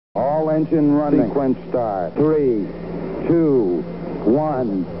All engine running. Sequence start. 3, 2,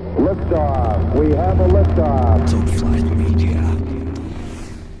 1. Liftoff. We have a liftoff. Top Flight Media.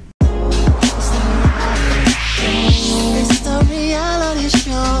 It's the reality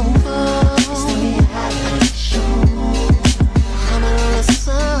show. It's the reality show. Coming on the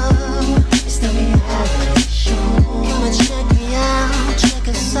sun. It's the reality show. Come and check me out. Check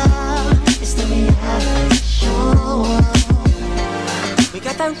us out. It's the reality show. We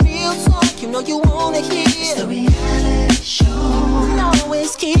got that real talk, you know you wanna hear. It's the reality show. We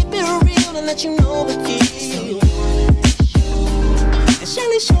always keep it real and let you know the deal. It's the reality show. And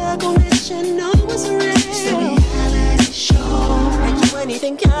Shelly Share gon' let you know what's real. It's the reality show. And you ain't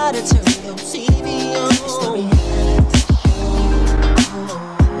even gotta turn your TV on. It's the reality show.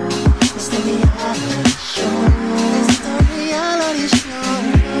 It's the reality show. It's the reality show.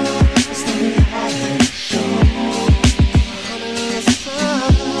 It's the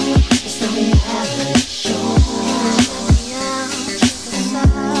reality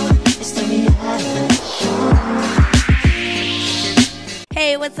show.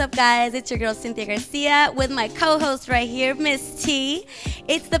 Hey, what's up, guys? It's your girl Cynthia Garcia with my co-host right here, Miss T.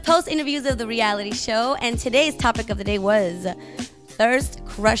 It's the post interviews of the reality show, and today's topic of the day was thirst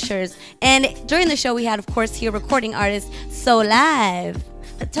crushers. And during the show, we had, of course, here recording artist Solive.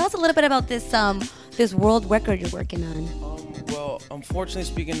 Tell us a little bit about this world record you're working on. Well, unfortunately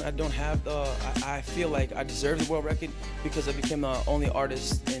speaking, I don't have I feel like I deserve the world record because I became the only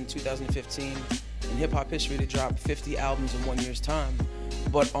artist in 2015 in hip-hop history to drop 50 albums in 1 year's time.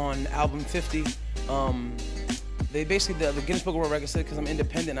 But on album 50, they basically, the Guinness Book of World Records said because I'm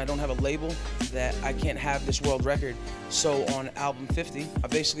independent, I don't have a label, that I can't have this world record. So on album 50, I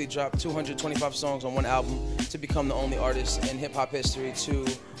basically dropped 225 songs on one album to become the only artist in hip-hop history to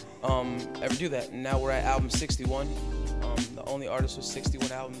ever do that. And now we're at album 61. The only artist with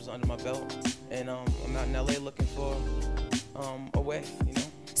 61 albums under my belt, and I'm out in LA looking for a way, you know.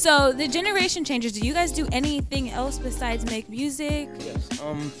 So the generation changes. Do you guys do anything else besides make music? Yes.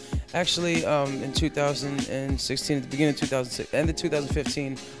 Actually, in 2016, at the beginning of 2006, end of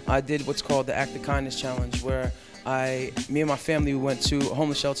 2015, I did what's called the Act of Kindness Challenge, where me and my family went to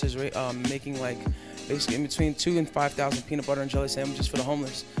homeless shelters, making like basically in between 2,000 and 5,000 peanut butter and jelly sandwiches for the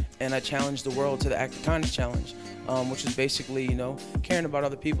homeless. And I challenged the world to the Act of Kindness Challenge, which is basically, you know, caring about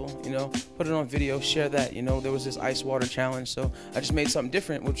other people, you know, put it on video, share that, you know. There was this ice water challenge, so I just made something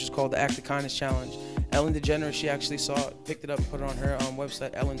different, which is called the Act of Kindness Challenge. Ellen DeGeneres, she actually saw it, picked it up, put it on her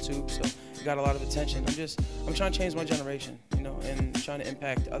website, EllenTube, so it got a lot of attention. I'm trying to change my generation, you know, and trying to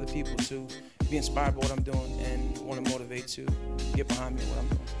impact other people to be inspired by what I'm doing and want to motivate to get behind me what I'm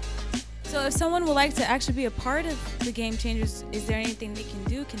doing. So if someone would like to actually be a part of the Game Changers, is there anything they can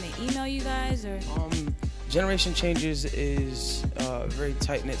do? Can they email you guys? Or Generation Changers is a very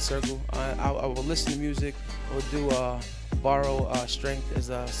tight-knit circle. I will listen to music, or do borrow strength,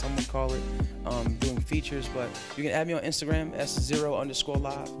 as some would call it, doing features. But you can add me on Instagram,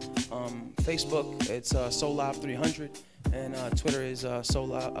 S0_live. Facebook, it's solive300, and Twitter is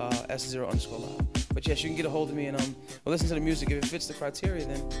S0_live. But yes, you can get a hold of me and we'll listen to the music. If it fits the criteria,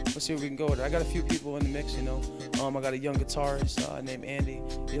 then we'll see where we can go with it. I got a few people in the mix, you know. I got a young guitarist named Andy.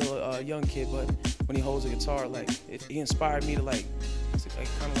 He's a young kid, but when he holds a guitar, like he inspired me to kind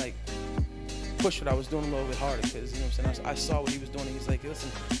of push what I was doing a little bit harder, because, you know what I'm saying, I saw what he was doing and he's like, listen,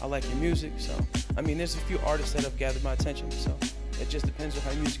 I like your music. So I mean, there's a few artists that have gathered my attention. So it just depends on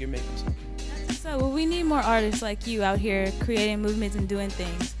how music you're making. So well, we need more artists like you out here creating movements and doing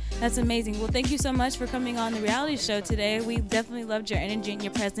things. That's amazing. Well, thank you so much for coming on the reality show today. We definitely loved your energy and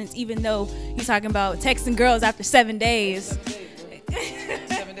your presence, even though you're talking about texting girls after 7 days.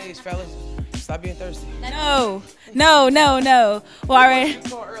 7 days, fellas. Stop being thirsty. No. Well, all right. You can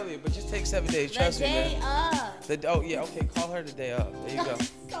call earlier, but just take 7 days. Trust me, man. Oh, yeah, okay. Call her the day of. There you go.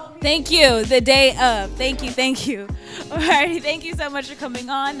 Thank you. The day of. Thank you. All right. Thank you so much for coming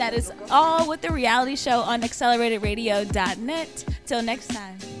on. That is all with the reality show on acceleratedраdio.net. Till next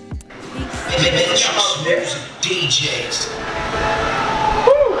time. DJs.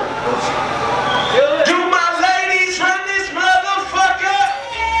 Do my ladies run this motherfucker?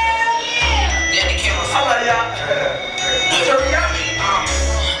 How about y'all? Hurry up.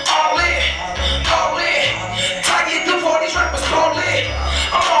 All in. Target the 40s rappers, call it.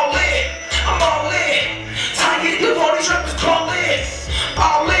 I'm all in. Target the 40s rappers, call it.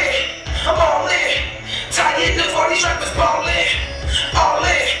 I'm all in. Target the 40s rappers, call it. All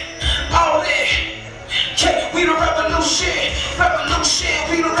in. Yeah, we the revolution,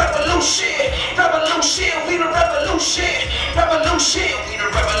 we the revolution, we the revolution, we the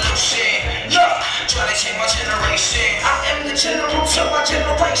revolution. Look. Trying to change my generation. I am the general to my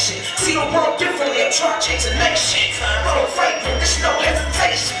generation. See the world differently, I'm trying to change the nation. I'm faithful, there's no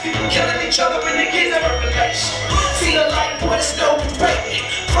hesitation. People killing each other when they get their revelation. See the light, boy, there's no debate.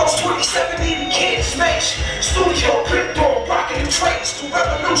 Pros 27, even kids make studio, crypto, rocking and trains. To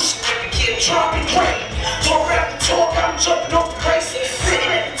revolution, every kid trying to be great. Talk after talk, I'm jumping off the crazy.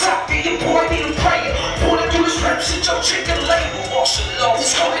 Sitting at the top, your boy need a prayer. Pulling through his reps, shit, your chicken label. Martial law,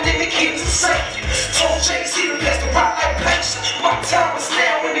 it's coming in the kids to save you. Told Jay-Z to pass the rock like patience. My time is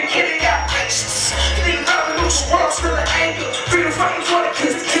now when the kid ain't got patience. Niggas revolution, world still in anger. Freedom fighting for the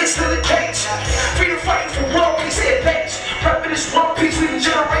kids still in danger. Freedom fighting for world peace and advantage. Rapping this world peace, we the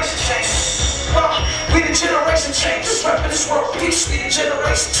generation change. We the generation changes. Rapping this world peace, we the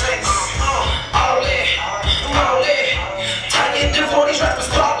generation change. All in, I'm all in. Tired of all these rappers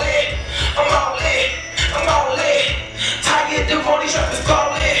ballin'. I'm all in, I'm all in. Tired of all these rappers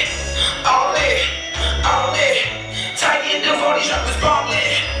ballin'. All in, all in. Tired of all these rappers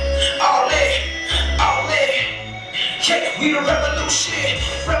ballin'. All in, all in. Yeah, we the revolution,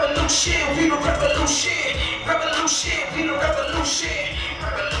 revolution, we the revolution, revolution, we the revolution,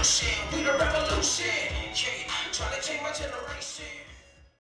 revolution, we the revolution. Yeah, trying to change my generation.